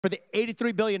For the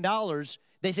 $83 billion,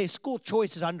 they say school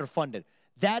choice is underfunded.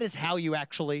 That is how you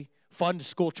actually fund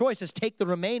school choices. Take the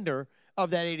remainder of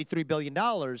that $83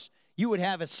 billion, you would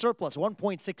have a surplus,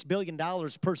 $1.6 billion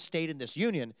per state in this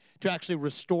union, to actually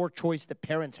restore choice that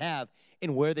parents have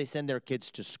in where they send their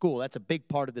kids to school. That's a big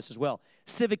part of this as well.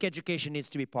 Civic education needs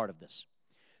to be part of this.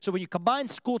 So when you combine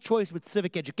school choice with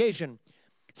civic education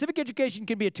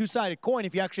can be a two-sided coin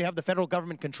if you actually have the federal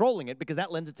government controlling it, because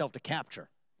that lends itself to capture.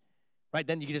 Right?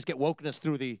 Then you can just get wokeness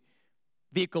through the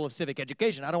vehicle of civic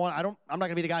education. I'm not going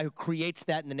to be the guy who creates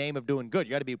that in the name of doing good.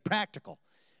 You got to be practical.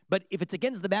 But if it's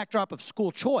against the backdrop of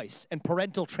school choice and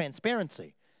parental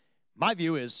transparency, my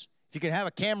view is if you can have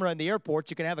a camera in the airports,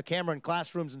 you can have a camera in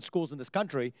classrooms and schools in this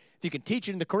country. If you can teach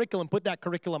it in the curriculum, put that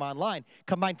curriculum online,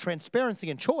 combine transparency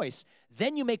and choice,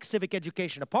 then you make civic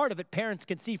education a part of it. Parents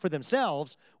can see for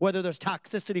themselves whether there's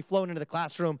toxicity flowing into the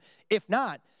classroom. If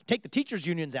not, take the teachers'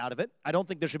 unions out of it. I don't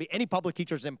think there should be any public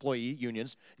teachers' employee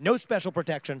unions. No special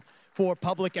protection for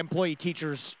public employee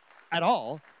teachers at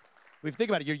all. If you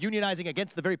think about it, you're unionizing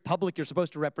against the very public you're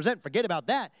supposed to represent. Forget about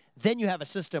that. Then you have a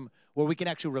system where we can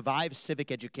actually revive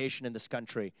civic education in this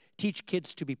country, teach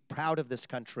kids to be proud of this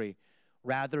country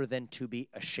rather than to be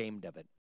ashamed of it.